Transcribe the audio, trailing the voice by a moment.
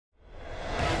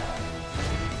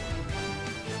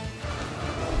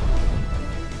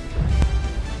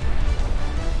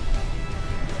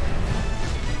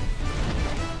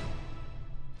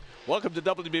Welcome to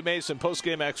WB Mason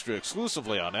Postgame Extra,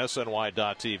 exclusively on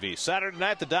SNY.TV. Saturday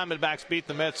night, the Diamondbacks beat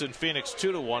the Mets in Phoenix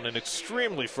 2-1. An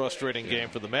extremely frustrating game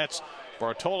for the Mets.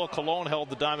 Bartolo Colon held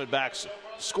the Diamondbacks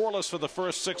scoreless for the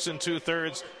first 6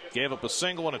 2/3. Gave up a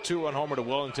single and a 2-run homer to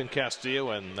Wellington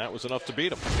Castillo, and that was enough to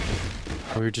beat him.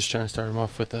 We were just trying to start him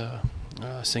off with a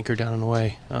sinker down and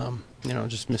away.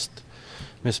 Just missed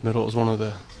middle. It was one of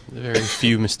the very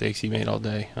few mistakes he made all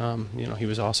day. He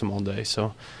was awesome all day.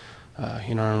 So, I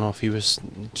don't know if he was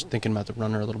just thinking about the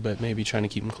runner a little bit, maybe trying to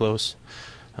keep him close,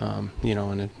 and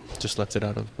it just lets it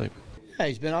out of the plate. Yeah,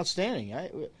 he's been outstanding.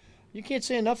 You can't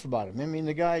say enough about him. I mean,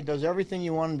 the guy does everything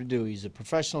you want him to do. He's a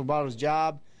professional about his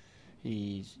job.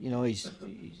 He's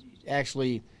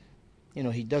actually,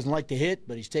 he doesn't like to hit,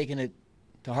 but he's taking it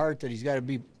to heart that he's got to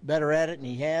be better at it, and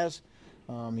he has.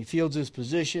 He fields his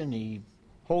position. He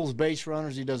holds base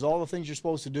runners. He does all the things you're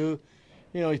supposed to do.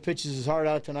 He pitches his heart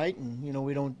out tonight, and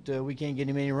we can't get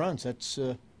him any runs. That's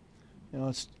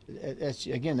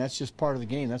that's just part of the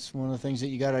game. That's one of the things that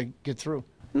you got to get through.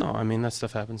 No, I mean, that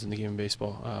stuff happens in the game of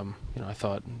baseball. I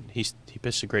thought he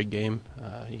pitched a great game.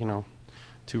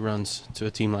 2 runs to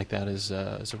a team like that is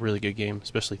a really good game,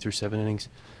 especially through 7 innings.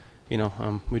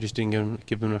 We just didn't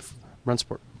give him enough run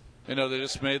support. They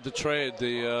just made the trade.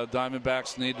 The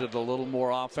Diamondbacks needed a little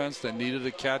more offense. They needed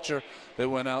a catcher. They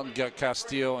went out and got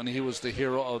Castillo, and he was the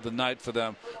hero of the night for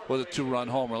them with a 2-run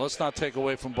homer. Let's not take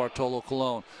away from Bartolo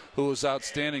Colon, who was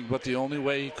outstanding, but the only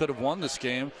way he could have won this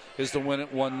game is to win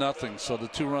it 1-0. So the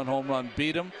 2-run home run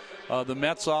beat him. The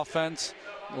Mets offense,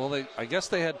 well, I guess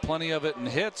they had plenty of it in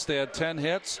hits. They had 10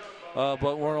 hits,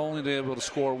 but were only able to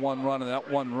score 1 run, and that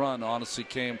 1 run honestly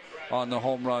came on the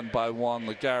home run by Juan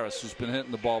Lagares, who's been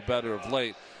hitting the ball better of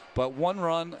late. But 1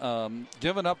 run,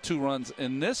 giving up 2 runs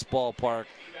in this ballpark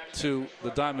to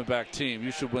the Diamondback team,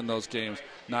 you should win those games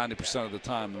 90% of the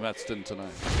time. The Mets didn't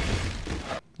tonight.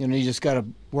 You just got to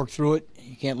work through it.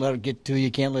 You can't let it get to you.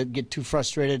 You can't let it get too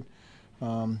frustrated.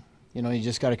 You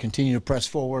just got to continue to press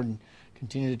forward and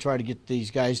continue to try to get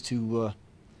these guys to,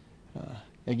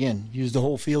 again, use the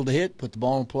whole field to hit, put the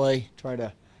ball in play, try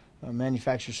to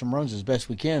manufacture some runs as best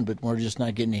we can, but we're just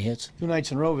not getting any hits. 2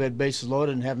 nights in a row we had bases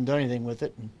loaded and haven't done anything with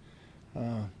it.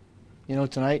 And,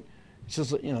 tonight, it's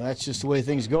just that's just the way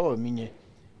things go. I mean,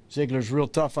 Ziegler's real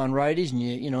tough on righties, and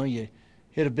you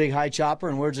hit a big high chopper,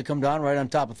 and where does it come down? Right on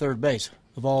top of third base.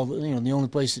 Of all, the only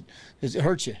place it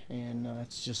hurts you, and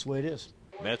that's just the way it is.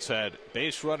 Mets had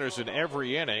base runners in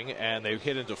every inning, and they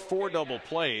hit into 4 double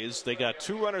plays. They got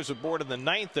 2 runners aboard in the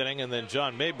 9th inning, and then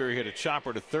John Mayberry hit a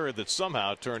chopper to third that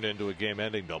somehow turned into a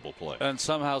game-ending double play. And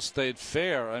somehow stayed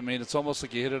fair. I mean, it's almost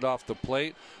like you hit it off the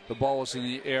plate. The ball was in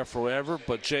the air forever,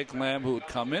 but Jake Lamb, who had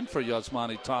come in for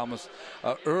Yasmani Thomas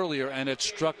earlier, and it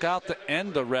struck out to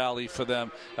end the rally for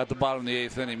them at the bottom of the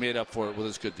 8th inning, made up for it with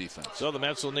his good defense. So the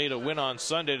Mets will need a win on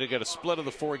Sunday to get a split of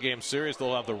the 4-game series.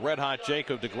 They'll have the red-hot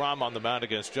Jacob deGrom on the mound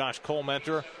against Josh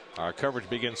Colmentor. Our coverage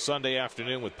begins Sunday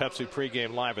afternoon with Pepsi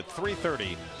pregame live at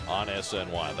 3:30 on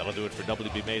SNY. That'll do it for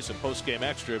WB Mason Postgame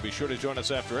Extra. Be sure to join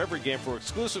us after every game for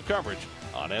exclusive coverage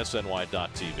on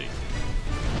SNY.TV.